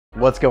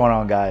What's going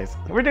on, guys?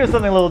 We're doing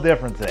something a little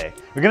different today.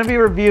 We're going to be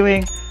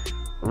reviewing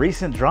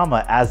recent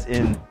drama as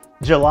in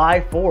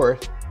July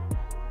 4th,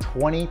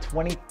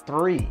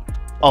 2023.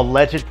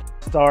 Alleged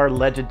star,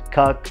 alleged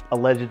cuck,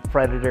 alleged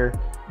predator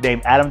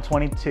named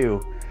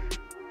ADAM22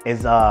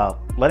 is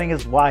letting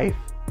his wife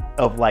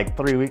of like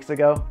 3 weeks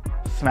ago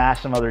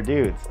smash some other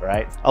dudes,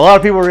 right? A lot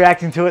of people were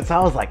reacting to it, so I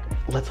was like,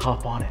 let's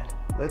hop on it.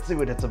 Let's see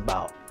what it's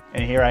about.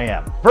 And here I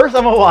am. First,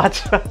 I'm gonna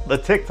watch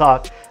the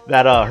TikTok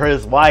that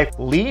his wife,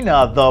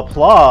 Lena the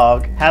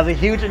Plug, has a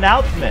huge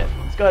announcement.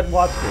 Let's go ahead and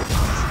watch this.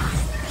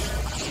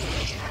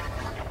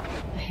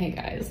 Hey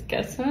guys,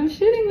 guess who I'm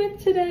shooting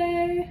with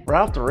today?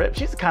 Right off the rip,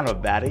 she's kind of a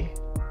baddie.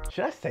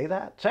 Should I say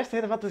that? Should I say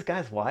that about this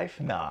guy's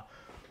wife? Nah.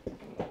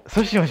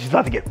 Especially when she's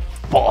about to get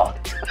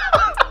fucked.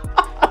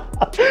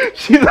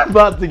 She's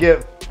about to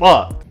get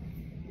fucked.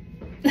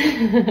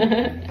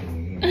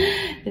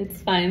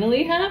 It's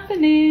finally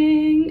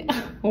happening.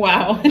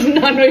 Wow, I did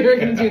not know you were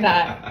gonna do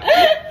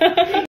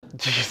that.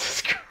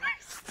 Jesus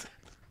Christ.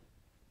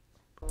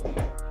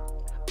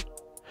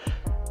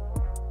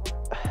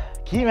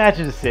 Can you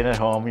imagine just sitting at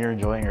home, you're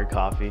enjoying your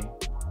coffee,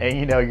 and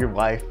you know your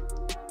wife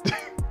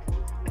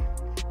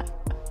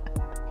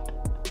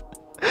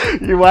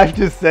your wife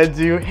just sends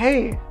you,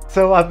 hey,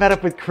 so I met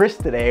up with Chris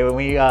today when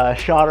we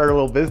shot our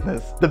little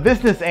business. The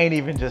business ain't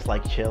even just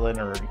like chilling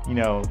or, you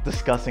know,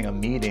 discussing a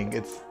meeting.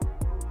 It's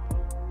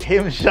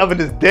him shoving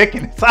his dick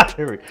inside of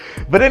her.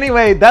 But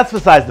anyway, that's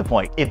besides the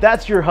point. If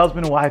that's your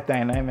husband and wife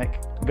dynamic,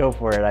 go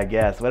for it, I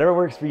guess. Whatever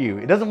works for you.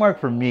 It doesn't work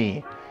for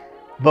me,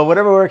 but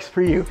whatever works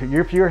for you.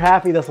 If you're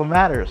happy, that's what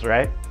matters,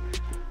 right?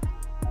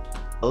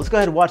 Let's go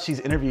ahead and watch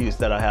these interviews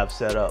that I have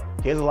set up.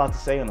 He has a lot to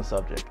say on the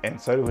subject, and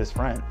so do his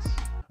friends.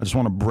 I just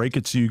want to break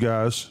it to you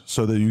guys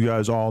so that you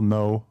guys all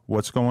know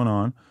what's going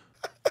on.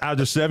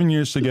 After 7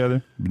 years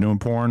together, been doing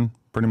porn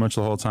pretty much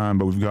the whole time,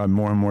 but we've gotten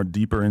more and more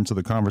deeper into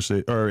the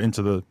conversation, or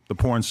into the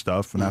porn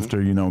stuff. And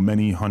after, you know,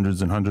 many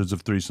hundreds and hundreds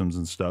of threesomes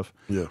and stuff,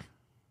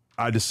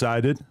 I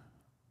decided,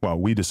 well,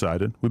 we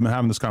decided, we've been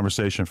having this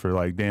conversation for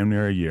like damn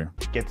near a year.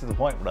 Get to the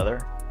point,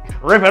 brother.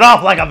 Rip it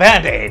off like a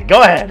Band-Aid.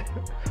 Go ahead.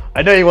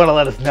 I know you want to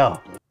let us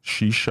know.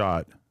 She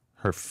shot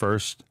her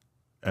first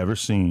ever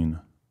scene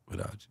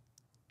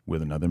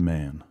with another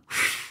man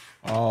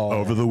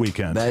over the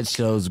weekend. That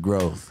shows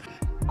growth.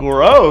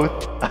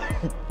 Growth?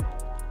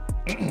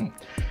 I'm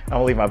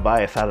gonna leave my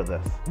bias out of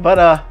this.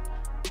 But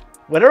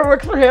whatever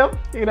works for him,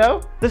 you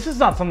know? This is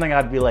not something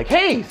I'd be like,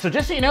 hey, so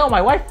just so you know,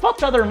 my wife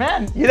fucked other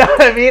men. You know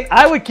what I mean?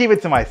 I would keep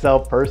it to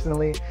myself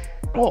personally.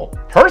 Well,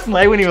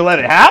 personally, I wouldn't even let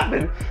it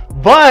happen.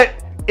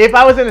 But if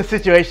I was in a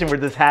situation where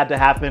this had to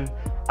happen,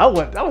 I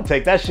would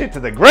take that shit to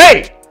the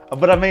grave.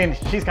 But I mean,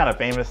 she's kind of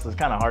famous, so it's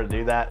kind of hard to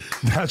do that.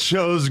 That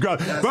shows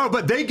growth. Bro,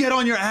 but they get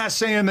on your ass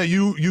saying that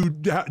you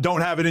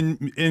don't have it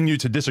in you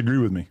to disagree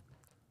with me.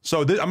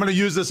 So I'm going to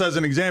use this as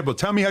an example.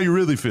 Tell me how you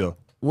really feel.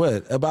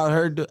 What about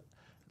her?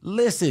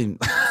 Listen,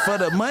 for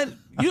the money,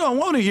 you don't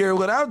want to hear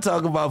what I'm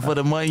talking about for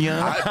the money,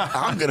 young.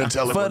 I'm going to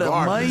tell him for the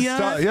money,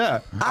 young. Yeah.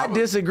 I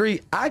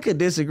disagree. I could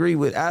disagree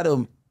with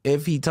Adam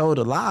if he told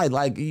a lie.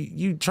 Like,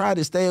 you try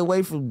to stay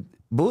away from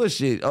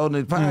bullshit on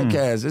the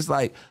podcast. It's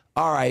like,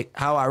 all right,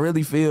 how I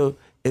really feel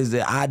is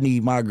that I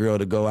need my girl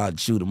to go out and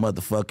shoot a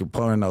motherfucking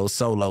porno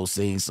solo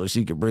scene so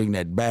she can bring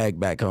that bag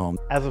back home.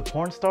 As a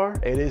porn star,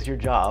 it is your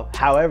job.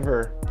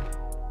 However,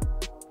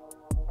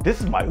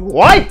 this is my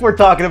wife we're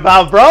talking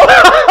about, bro.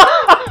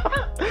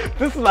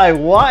 This is my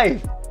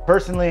wife.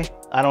 Personally,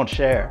 I don't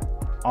share,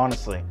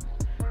 honestly.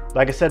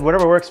 Like I said,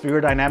 whatever works for your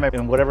dynamic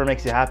and whatever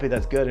makes you happy,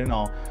 that's good and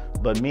all.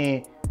 But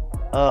me,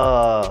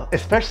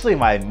 especially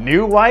my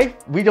new wife,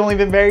 we'd only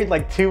been married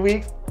like 2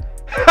 weeks.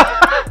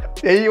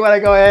 Yeah, you want to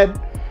go ahead?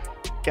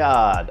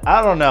 God,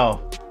 I don't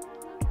know.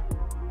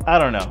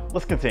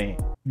 Let's continue.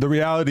 The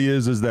reality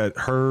is that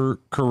her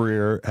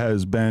career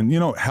has been, you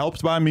know,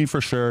 helped by me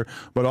for sure,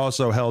 but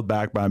also held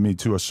back by me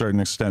to a certain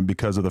extent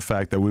because of the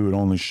fact that we would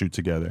only shoot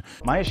together.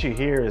 My issue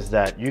here is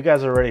that you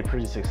guys are already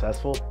pretty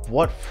successful.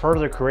 What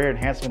further career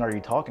enhancement are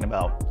you talking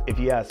about, if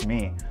you ask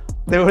me?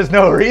 There was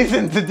no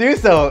reason to do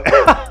so.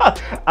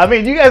 I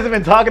mean, you guys have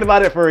been talking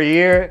about it for a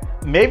year.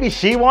 Maybe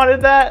she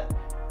wanted that.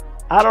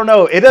 I don't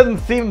know. It doesn't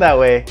seem that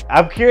way.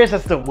 I'm curious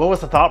as to what was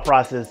the thought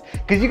process,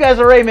 because you guys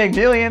already make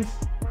millions.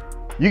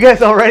 You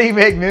guys already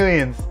make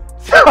millions.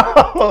 So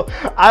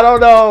I don't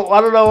know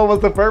what was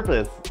the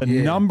purpose.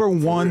 The number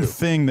one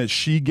thing that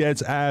she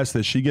gets asked,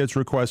 that she gets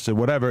requested,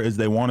 whatever, is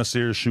they want to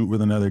see her shoot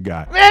with another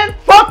guy. Man,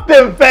 fuck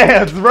them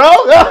fans, bro.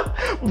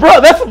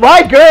 Bro, that's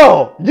my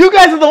girl. You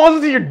guys are the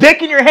ones with your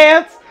dick in your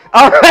hands.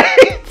 All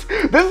right.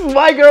 This is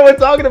my girl we're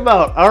talking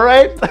about. All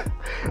right.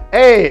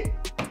 Hey,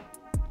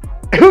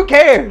 who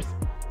cares?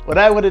 What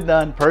I would have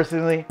done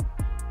personally,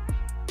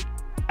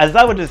 as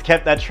I would just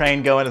kept that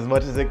train going as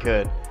much as it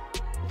could.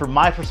 From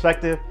my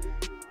perspective,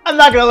 I'm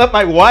not gonna let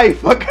my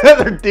wife fuck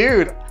another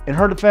dude. In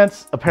her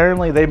defense,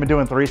 apparently they've been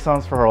doing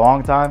threesomes for a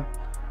long time.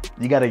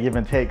 You gotta give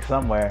and take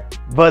somewhere.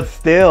 But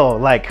still,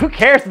 like, who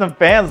cares what the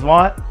fans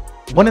want?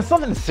 When it's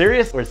something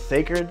serious or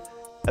sacred,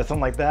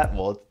 something like that,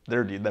 well,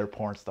 they're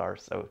porn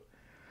stars, so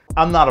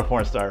I'm not a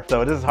porn star,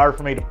 so it is hard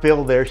for me to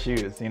fill their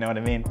shoes, you know what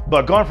I mean?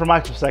 But going from my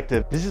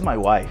perspective, this is my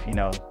wife, you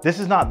know? This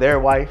is not their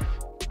wife.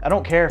 I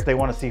don't care if they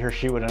want to see her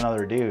shoot with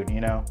another dude,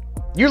 you know?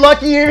 You're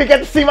lucky you even get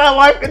to see my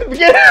wife in the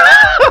beginning.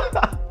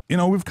 You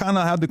know, we've kind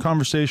of had the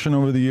conversation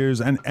over the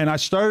years, and I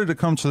started to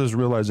come to this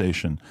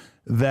realization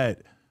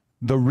that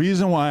the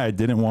reason why I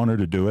didn't want her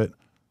to do it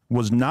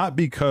was not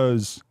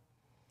because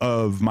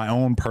of my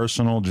own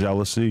personal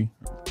jealousy.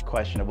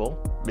 Questionable,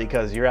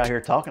 because you're out here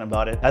talking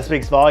about it. That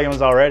speaks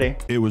volumes already.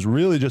 It was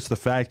really just the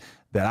fact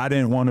that I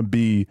didn't want to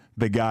be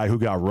the guy who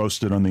got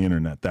roasted on the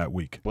internet that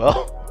week.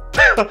 Well,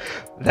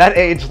 that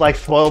aged like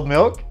spoiled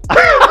milk.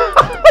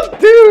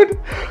 Dude.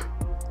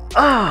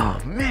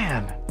 Oh,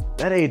 man.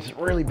 That aged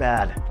really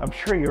bad. I'm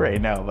sure you already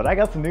know, but I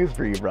got some news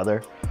for you,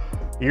 brother.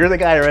 You're the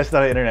guy arrested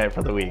on the internet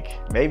for the week.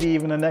 Maybe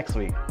even the next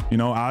week. You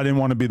know, I didn't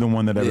want to be the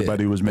one that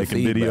everybody was making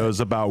videos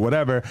about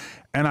whatever.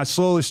 And I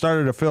slowly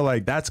started to feel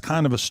like that's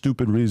kind of a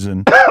stupid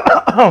reason.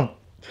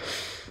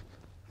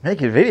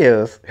 Making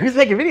videos? Who's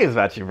making videos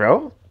about you,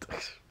 bro?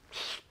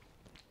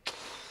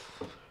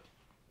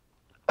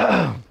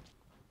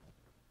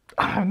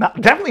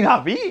 Definitely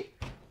not me.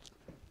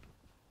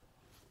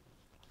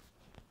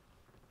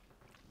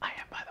 I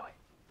am, by the way.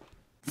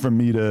 For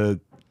me to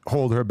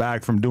hold her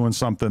back from doing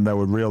something that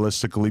would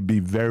realistically be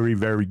very,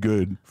 very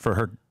good for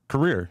her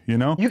career, you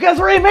know? You guys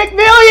already make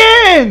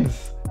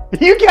millions!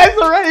 You guys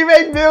already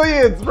make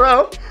millions,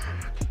 bro!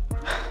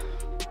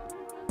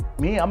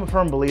 Me, I'm a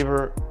firm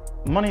believer,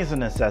 money is a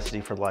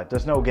necessity for life.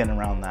 There's no getting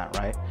around that,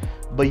 right?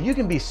 But you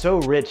can be so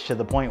rich to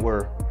the point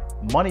where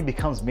money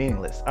becomes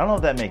meaningless. I don't know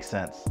if that makes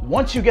sense.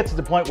 Once you get to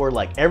the point where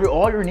like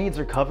all your needs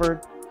are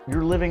covered,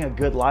 you're living a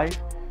good life,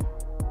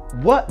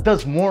 what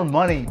does more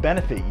money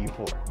benefit you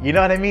for? You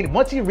know what I mean?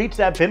 Once you reach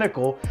that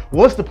pinnacle,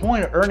 what's the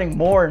point of earning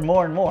more and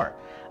more and more?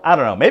 I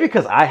don't know. Maybe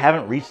because I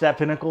haven't reached that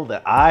pinnacle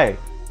that I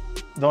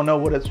don't know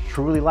what it's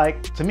truly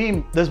like. To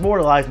me, there's more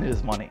to life than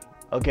just money.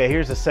 Okay,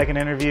 here's the second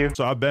interview.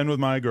 So I've been with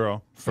my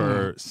girl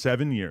for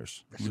 7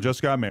 years. We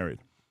just got married.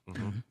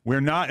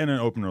 We're not in an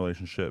open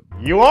relationship.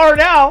 You are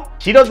now.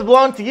 She doesn't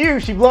belong to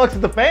you. She belongs to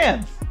the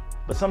fans.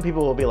 But some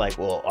people will be like,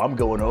 well, I'm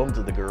going home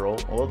to the girl.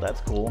 Well,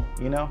 that's cool.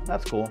 You know,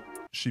 that's cool.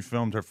 She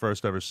filmed her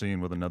first ever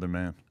scene with another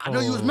man. I know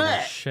you was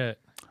mad. Shit.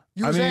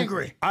 You was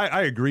angry.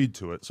 I agreed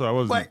to it, so I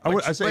wasn't.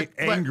 I say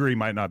angry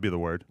might not be the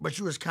word. But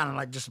you was kind of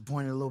like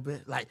disappointed a little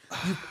bit. Like,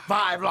 you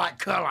vibe like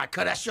cut,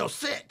 that's your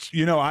cinch.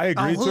 You know, I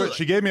agreed to it.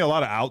 She gave me a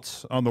lot of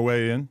outs on the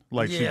way in.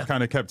 Like, she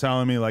kind of kept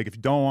telling me, like, if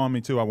you don't want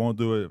me to, I won't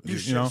do it.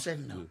 You know?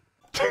 Said no.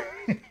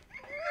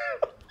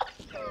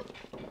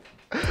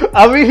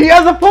 I mean, he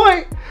has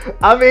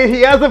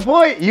a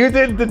point. You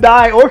didn't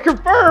deny or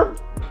confirm.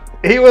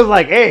 He was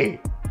like, hey,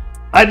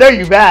 I know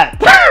you mad.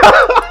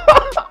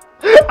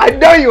 I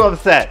know you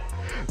upset.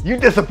 You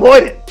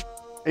disappointed.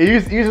 And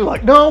you just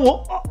like, no,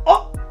 well,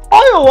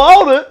 I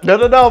allowed it.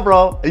 No,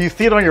 bro. And you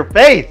see it on your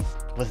face.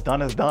 What's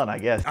done is done, I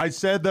guess. I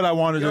said that I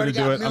wanted her to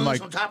do it. I'm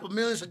like, on top of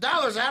millions of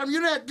dollars, Adam.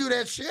 You didn't do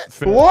that shit.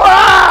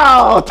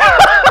 Wow.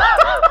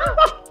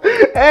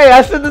 Hey,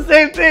 I said the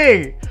same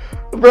thing.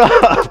 Bro,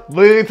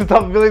 millions on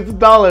top of millions of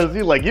dollars.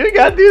 You're like, you didn't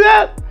gotta do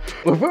that?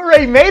 Well, if we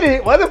already made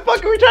it, why the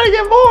fuck are we trying to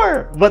get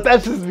more? But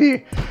that's just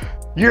me.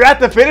 You're at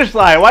the finish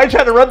line. Why are you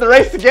trying to run the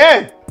race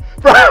again?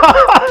 Bro,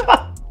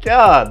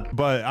 God.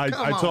 But I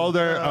told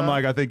her, I'm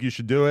like, I think you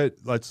should do it.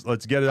 Let's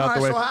get it out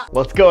the way.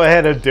 Let's go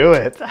ahead and do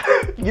it.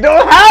 You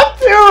don't have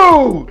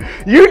to.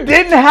 You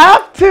didn't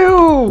have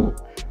to.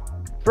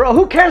 Bro,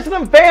 who cares what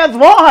them fans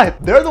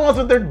want? They're the ones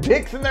with their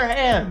dicks in their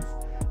hands.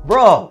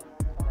 Bro.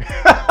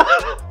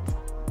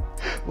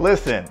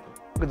 Listen,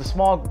 with the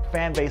small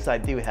fan base I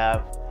do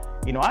have,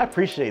 you know, I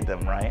appreciate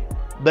them, right?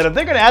 But if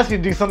they're gonna ask me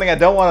to do something I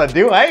don't want to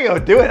do, I ain't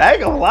gonna do it. I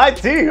ain't gonna lie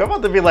to you. I'm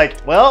about to be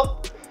like,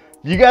 well,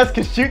 you guys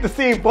can shoot the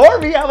scene for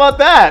me. How about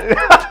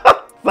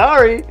that?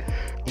 Sorry.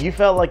 You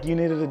felt like you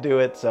needed to do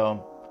it,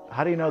 so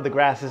how do you know the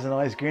grass isn't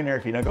always greener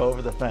if you don't go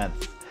over the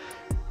fence?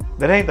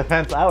 That ain't the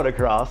fence I would have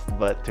crossed,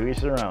 but to each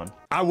their own.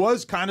 I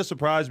was kind of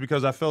surprised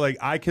because I feel like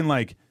I can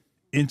like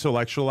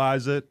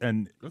intellectualize it,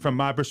 and from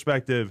my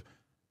perspective,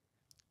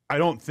 I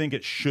don't think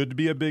it should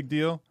be a big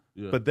deal.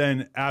 Yeah. But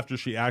then after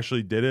she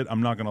actually did it,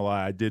 I'm not gonna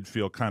lie, I did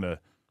feel kind of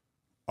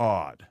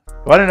odd.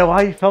 I don't know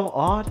why you felt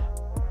odd.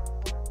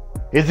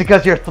 It's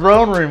because your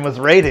throne room was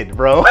raided,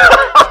 bro.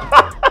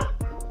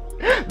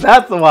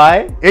 That's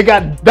why. It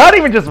got not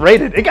even just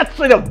raided, it got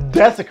straight up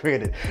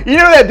desecrated. You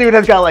know that dude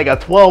has got like a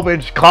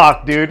 12-inch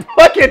cock, dude.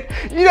 Fucking,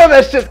 you know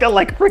that shit's got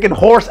like freaking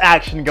horse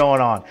action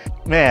going on.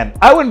 Man,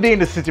 I wouldn't be in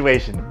this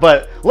situation,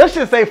 but let's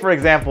just say for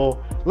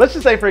example,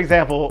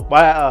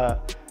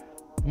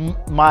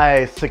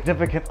 my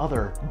significant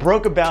other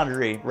broke a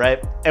boundary,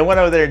 right? And went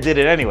over there and did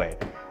it anyway.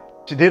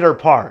 She did her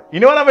part.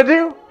 You know what I'm gonna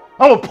do?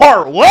 I'm gonna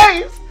part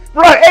ways?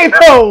 Bro, ain't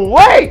no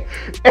way!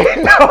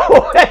 Ain't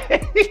no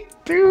way,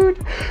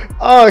 dude.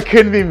 Oh, it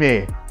couldn't be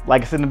me.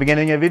 Like I said in the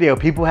beginning of the video,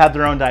 people have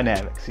their own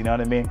dynamics, you know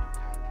what I mean?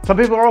 Some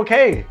people are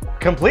okay,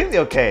 completely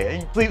okay,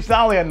 and sleep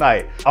soundly at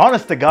night.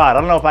 Honest to God, I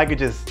don't know if I could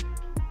just...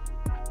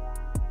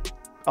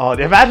 Oh,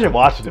 imagine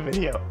watching the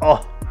video.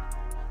 Oh.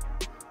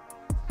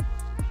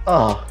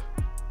 Oh,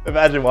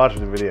 imagine watching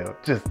the video.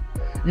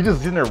 You just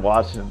sitting there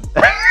watching.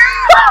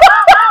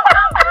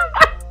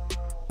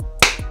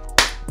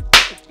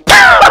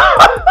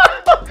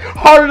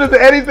 Harder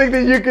than anything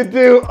that you could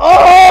do.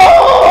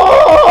 Oh!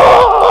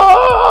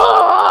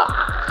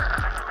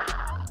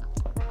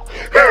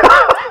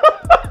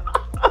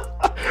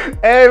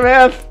 Hey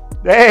man,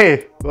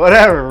 hey,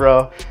 whatever,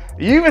 bro.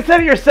 You even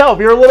said it yourself,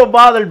 you're a little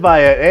bothered by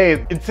it.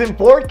 Hey, it's in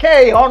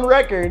 4K on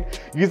record.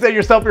 You said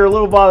yourself you're a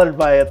little bothered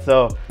by it,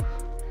 so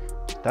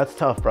that's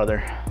tough,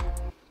 brother.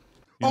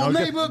 You know, On a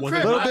neighborhood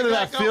crib, little bit of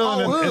that like,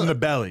 feeling on in the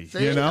belly,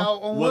 See, you know?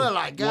 on Was- wood,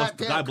 like, was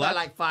the guy goddamn, black?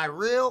 like, fight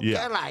real,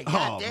 Yeah. like, Oh,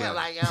 goddamn, man.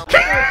 like,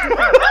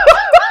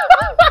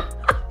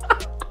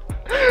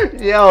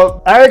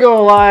 Yo, I ain't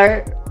gonna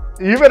lie.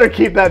 You better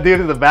keep that dude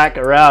in the back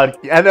around.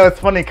 I know it's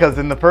funny because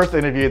in the first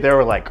interview, they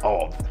were like,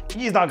 oh,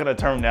 he's not gonna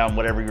turn down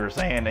whatever you were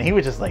saying. And he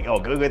was just like,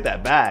 oh, go get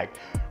that bag.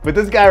 But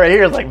this guy right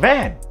here is like,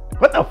 man,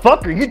 what the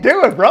fuck are you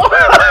doing, bro?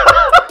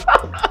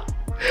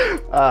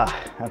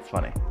 That's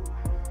funny.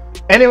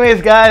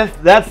 Anyways, guys,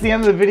 that's the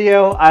end of the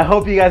video. I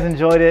hope you guys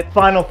enjoyed it.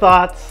 Final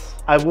thoughts,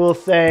 I will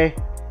say,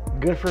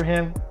 good for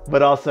him,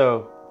 but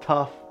also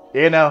tough.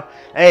 You know,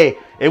 hey,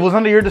 it was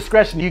under your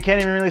discretion. You can't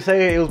even really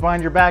say it was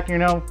behind your back, you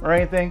know, or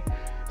anything.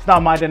 It's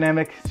not my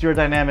dynamic, it's your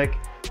dynamic.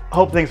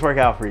 Hope things work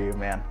out for you,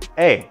 man.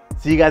 Hey,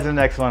 see you guys in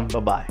the next one.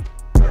 Bye-bye.